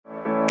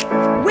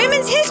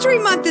Women's History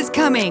Month is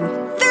coming.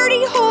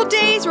 30 whole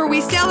days where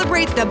we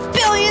celebrate the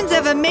billions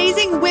of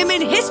amazing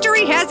women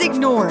history has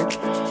ignored.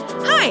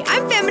 Hi,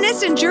 I'm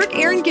feminist and jerk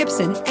Erin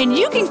Gibson, and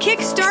you can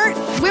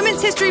kickstart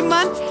Women's History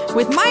Month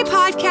with my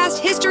podcast,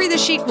 History the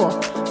Chic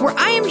Wolf, where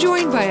I am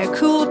joined by a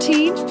cool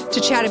team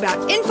to chat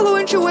about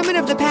influential women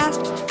of the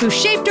past who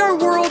shaped our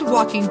world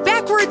walking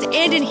backwards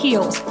and in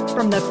heels.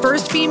 From the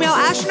first female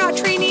astronaut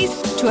trainees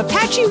to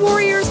Apache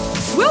warriors,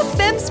 we'll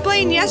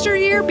femsplain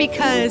yesteryear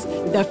because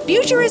the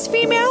future is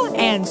female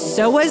and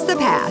so was the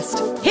past.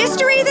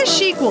 History the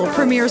Chic Wolf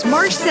premieres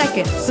March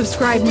 2nd.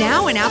 Subscribe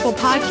now in Apple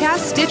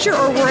Podcasts, Stitcher,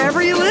 or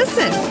wherever you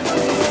listen.